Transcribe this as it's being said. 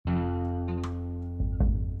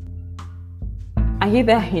Are you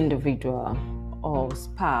the individual or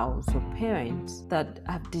spouse or parents that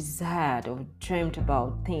have desired or dreamt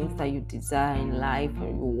about things that you desire in life or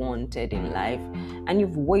you wanted in life, and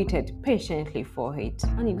you've waited patiently for it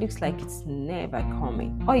and it looks like it's never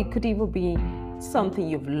coming? Or it could even be something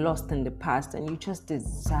you've lost in the past and you just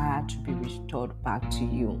desire to be restored back to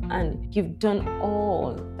you, and you've done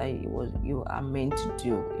all that you are meant to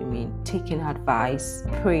do. Taken advice,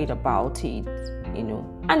 prayed about it,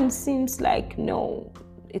 and it seems like no,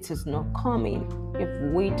 it is not coming.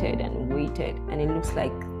 You've waited and waited and it looks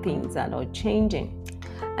like things are not changing,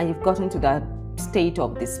 and you've gotten to that state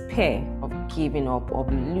of despair, of giving up,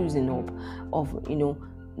 of losing hope, of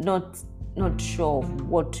not sure of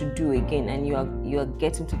what to do again, and you are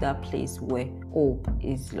getting to that place where hope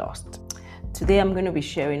is lost. Today I'm going to be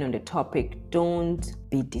sharing on the topic, don't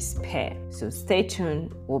be despair. So stay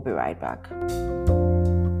tuned, we'll be right back.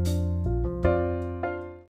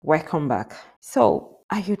 Welcome back. So,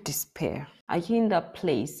 are you despair? Are you in that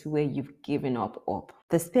place where you've given up hope?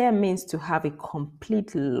 Despair means to have a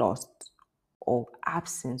complete loss or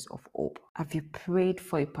absence of hope. Have you prayed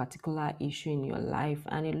for a particular issue in your life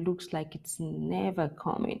and it looks like it's never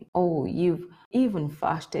coming? Oh, you've even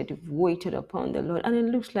fasted, you've waited upon the Lord and it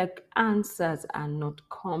looks like answers are not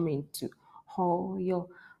coming to all your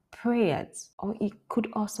prayers. Or it could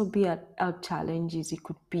also be our challenges. It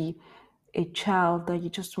could be a child that you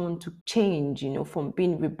just want to change, from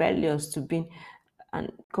being rebellious to being and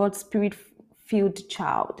God's spirit filled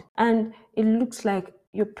child. And it looks like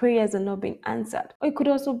your prayers are not being answered. Or it could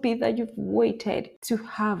also be that you've waited to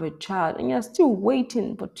have a child and you're still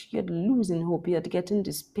waiting, but you're losing hope. You're getting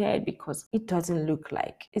despaired because it doesn't look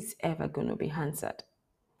like it's ever going to be answered.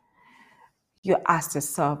 You ask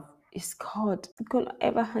yourself, is God going to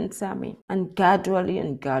ever answer me? And gradually,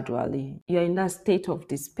 you're in that state of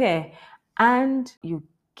despair and you're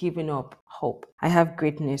giving up hope. I have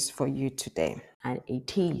great news for you today, and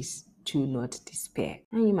it is to not despair.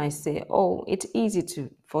 And you might say, oh, it's easy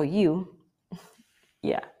for you.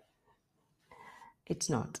 Yeah, it's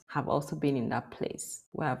not. I've also been in that place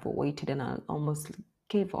where I've waited and I almost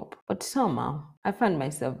gave up. But somehow I find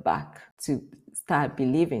myself back to start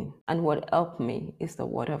believing. And what helped me is the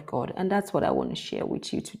word of God. And that's what I want to share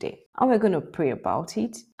with you today. And we're going to pray about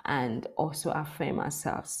it and also affirm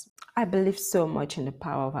ourselves. I believe so much in the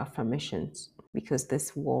power of affirmations because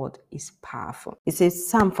this word is powerful. It says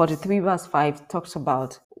Psalm 43 verse 5 talks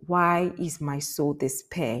about, why is my soul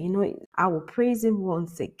despair? I will praise him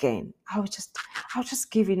once again. I'll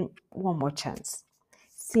just give him one more chance.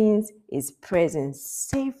 Since his presence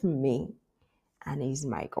saved me and he's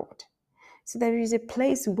my God. So there is a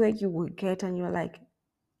place where you will get and you're like,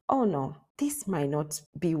 oh no, this might not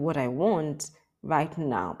be what I want right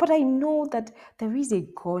now, but I know that there is a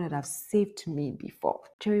God that has saved me before.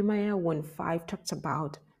 Jeremiah 1:5 talks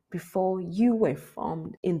about, before you were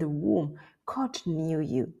formed in the womb, God knew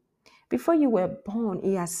you. Before you were born,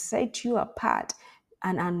 he has set you apart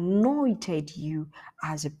and anointed you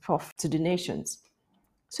as a prophet to the nations.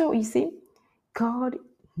 So you see, God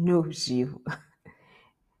knows you.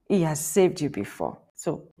 He has saved you before.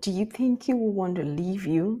 So do you think he will want to leave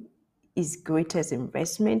you, his greatest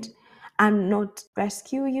investment, and not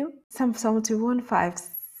rescue you? Psalm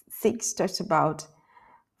 71:5-6 talks about,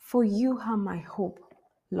 for you are my hope,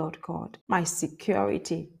 Lord God, my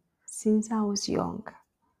security since I was young.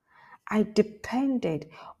 I depended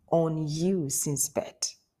on you since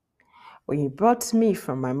birth. When you brought me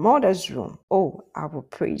from my mother's womb, oh, I will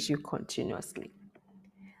praise you continuously.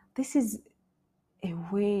 This is a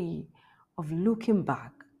way of looking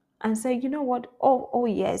back and say, you know what? Oh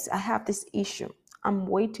yes, I have this issue. I'm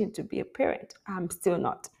waiting to be a parent. I'm still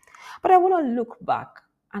not. But I want to look back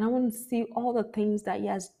and I want to see all the things that he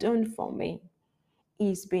has done for me.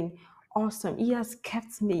 He's been awesome. He has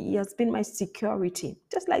kept me. He has been my security.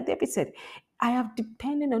 Just like David said, I have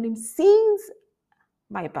depended on him since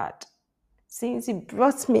my birth. Since he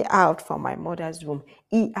brought me out from my mother's womb,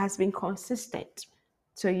 he has been consistent.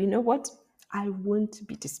 So you know what? I won't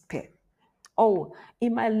be despair. Oh,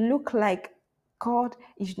 it might look like God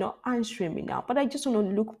is not answering me now, but I just want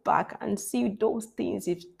to look back and see those things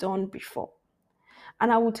he's done before.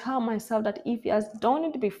 And I will tell myself that if he has done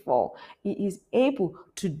it before, he is able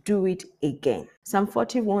to do it again. Psalm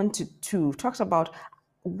 41:2 talks about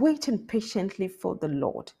waiting patiently for the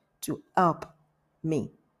Lord to help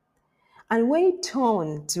me. And when he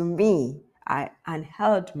turned to me and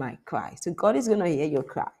heard my cry, so God is going to hear your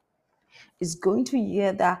cry. He's going to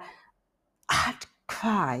hear that hard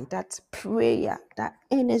cry, that prayer, that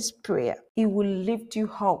earnest prayer. He will lift you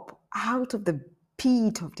up out of the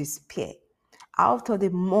pit of despair, out of the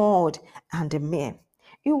mud and the mire.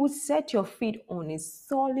 It will set your feet on a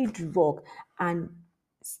solid rock and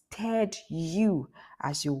steady you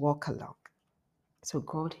as you walk along. So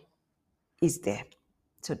God is there.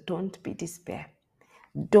 So don't be despair.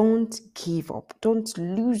 Don't give up. Don't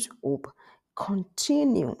lose hope.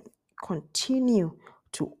 Continue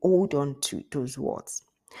to hold on to those words.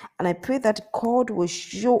 And I pray that God will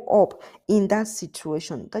show up in that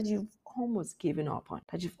situation that you've almost given up on,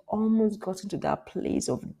 that you've almost gotten to that place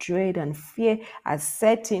of dread and fear as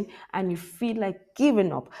setting, and you feel like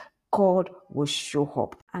giving up. God will show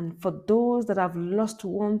up. And for those that have lost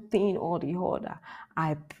one thing or the other,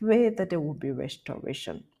 I pray that there will be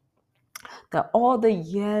restoration, that all the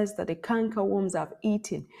years that the cankerworms have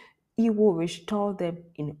eaten, He will restore them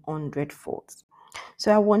in 100-fold.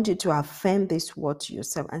 So I want you to affirm this word to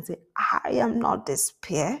yourself and say, I am not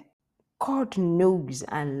despair. God knows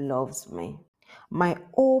and loves me. My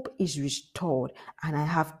hope is restored, and I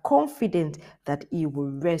have confidence that He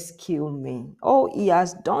will rescue me. Oh, He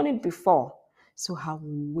has done it before, so I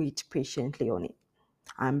will wait patiently on it.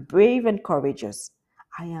 I'm brave and courageous.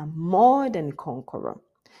 I am more than conqueror.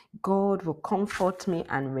 God will comfort me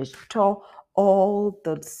and restore all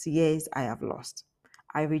the years I have lost.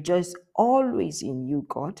 I rejoice always in you,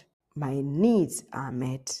 God. My needs are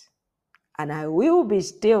met, and I will be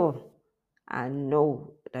still and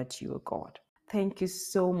know that you are God. Thank you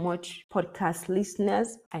so much, podcast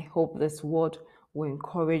listeners. I hope this word will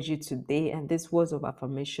encourage you today, and this words of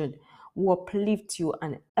affirmation will uplift you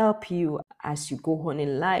and help you as you go on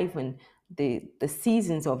in life and the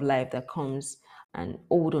seasons of life that comes, and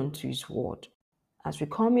hold on to His word. As we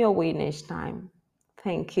come your way next time,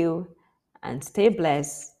 thank you and stay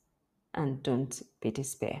blessed, and don't be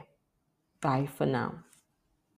despair. Bye for now.